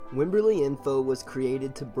Wimberley Info was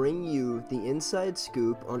created to bring you the inside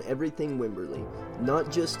scoop on everything Wimberley.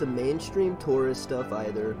 Not just the mainstream tourist stuff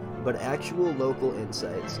either, but actual local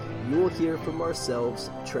insights. You will hear from ourselves,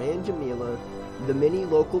 Trey and Jamila, the many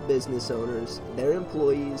local business owners, their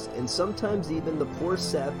employees, and sometimes even the poor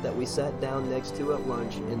sap that we sat down next to at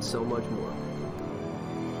lunch, and so much more.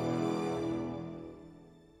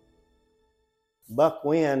 Buck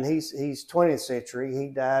Winn, he's 20th century. He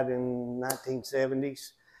died in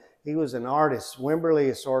 1970s. He was an artist. Wimberley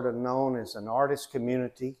is sort of known as an artist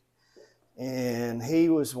community. And he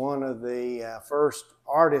was one of the first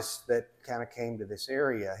artists that kind of came to this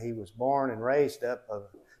area. He was born and raised up a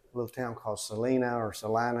little town called Salina or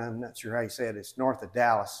Salina. I'm not sure how you say it. It's north of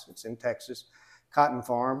Dallas. It's in Texas. Cotton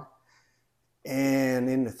farm. And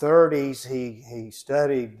in the 30s, he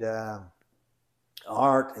studied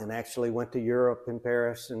art and actually went to Europe and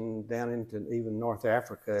Paris and down into even North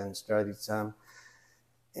Africa and studied some.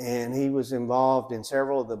 And he was involved in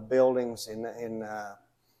several of the buildings in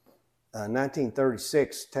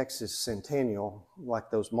 1936 Texas Centennial, like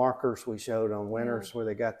those markers we showed on Winners where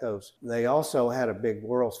they got those. They also had a big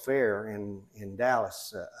World's Fair in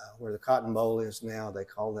Dallas where the Cotton Bowl is now. They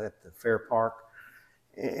call that the Fair Park.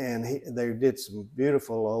 And they did some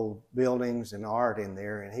beautiful old buildings and art in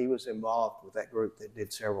there, and he was involved with that group that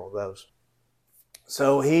did several of those.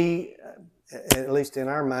 So he, at least in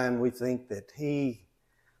our mind, we think that he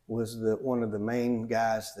was one of the main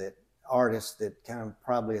guys, artists that kind of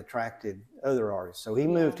probably attracted other artists. So he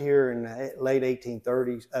moved here in the late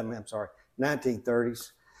 1930s,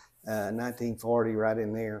 1940, right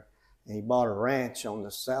in there, and he bought a ranch on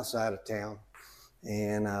the south side of town.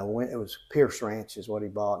 And it was Pierce Ranch is what he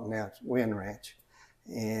bought, and now it's Winn Ranch.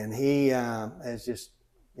 And he is just,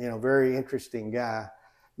 very interesting guy.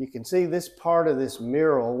 You can see this part of this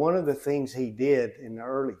mural. One of the things he did in the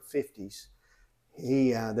early 50s,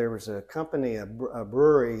 there was a company, a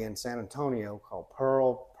brewery in San Antonio called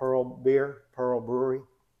Pearl Brewery.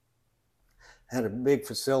 Had a big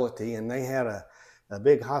facility, and they had a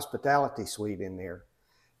big hospitality suite in there.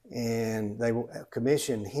 And they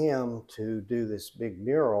commissioned him to do this big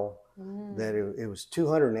mural that it was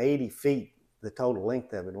 280 feet, the total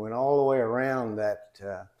length of it. It went all the way around that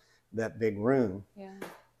big room. Yeah.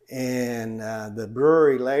 And the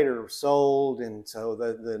brewery later sold, and so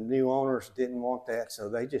the new owners didn't want that, so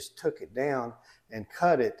they just took it down and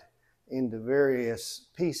cut it into various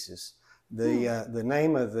pieces. The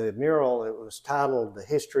name of the mural, it was titled "The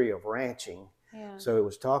History of Ranching." Yeah. So it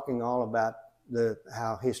was talking all about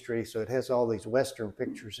how history, so it has all these Western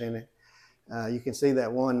pictures in it. You can see that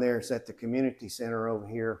one there. It's at the community center over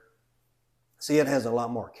here. See, it has a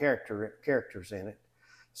lot more characters in it.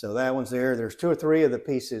 So that one's there. There's 2 or 3 of the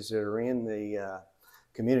pieces that are in the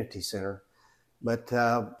community center. But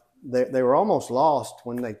they were almost lost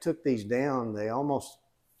when they took these down. They almost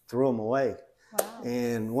threw them away. Wow.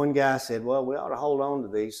 And one guy said, well, we ought to hold on to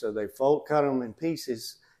these. So they cut them in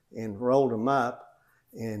pieces and rolled them up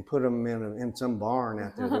and put them in some barn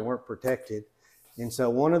out there. They weren't protected. And so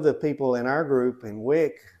one of the people in our group in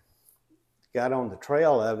Wick got on the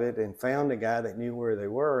trail of it and found a guy that knew where they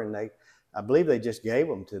were, and I believe they just gave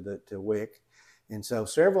them to Wick. And so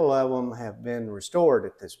several of them have been restored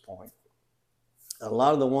at this point. A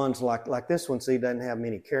lot of the ones like this one, see, doesn't have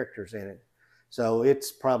many characters in it. So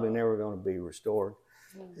it's probably never going to be restored.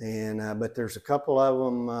 And but there's a couple of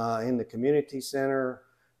them in the community center.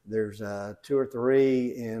 There's 2 or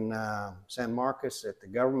 3 in San Marcos at the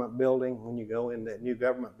government building. When you go in that new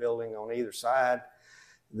government building on either side,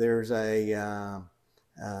 there's I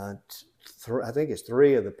think it's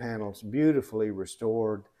 3 of the panels beautifully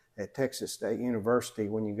restored at Texas State University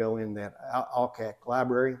when you go in that Alcac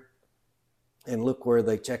library and look where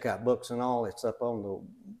they check out books and all. It's up on the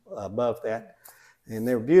above that. And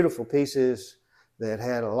they're beautiful pieces that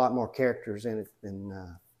had a lot more characters in it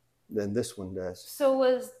than this one does. So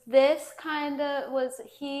was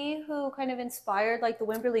he who kind of inspired like the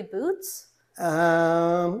Wimberley boots?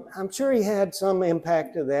 I'm sure he had some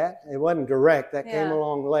impact of that. It wasn't direct, that came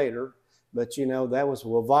along later. But that was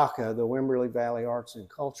WVACA, the Wimberley Valley Arts and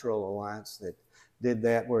Cultural Alliance, that did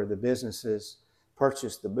that, where the businesses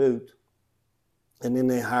purchased the boot and then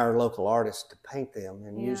they hire local artists to paint them.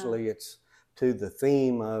 And usually it's to the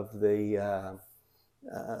theme of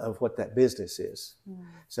of what that business is.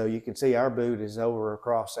 So you can see our boot is over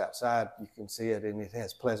across outside. You can see it, and it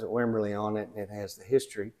has Pleasant Wimberley on it, and it has the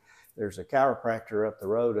history. There's a chiropractor up the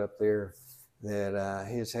road up there that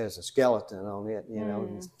his has a skeleton on it,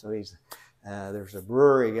 so he's there's a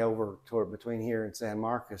brewery over between here and San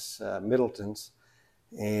Marcos, Middleton's,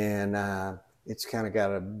 and it's kind of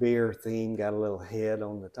got a beer theme, got a little head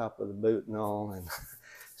on the top of the boot and all, and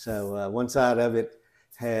So one side of it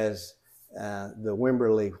has the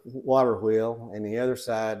Wimberley water wheel, and the other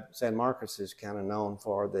side, San Marcos is kind of known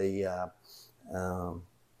for the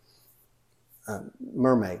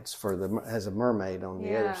mermaids. Has a mermaid on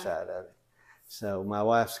the other side of it. So my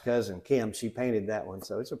wife's cousin Kim, she painted that one,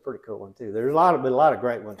 so it's a pretty cool one too. There's a lot of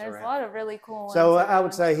great ones around. There's a lot of really cool ones. So I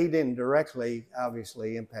would say he didn't directly,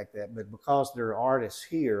 obviously, impact that, but because there are artists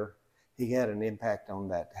here, he had an impact on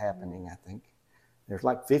that happening. I think there's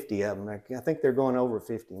like 50 of them. I think they're going over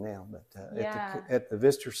 50 now. But at the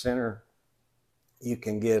Visitor Center, you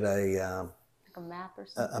can get a map or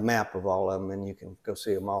something. A map of all of them, and you can go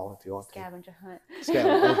see them all if you want Scavenger hunt.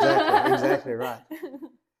 Exactly right.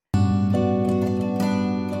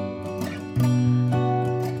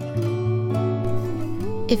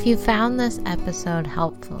 If you found this episode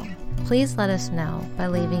helpful, please let us know by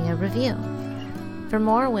leaving a review. For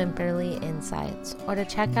more Wimberley insights or to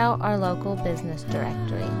check out our local business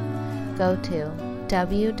directory, go to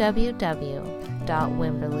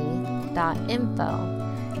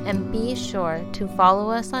www.wimberley.info and be sure to follow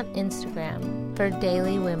us on Instagram for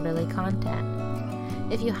daily Wimberley content.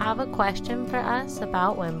 If you have a question for us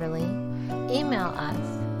about Wimberley, email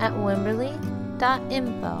us at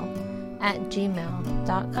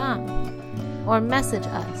wimberley.info@gmail.com or message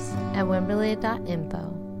us at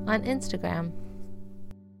wimberley.info on Instagram.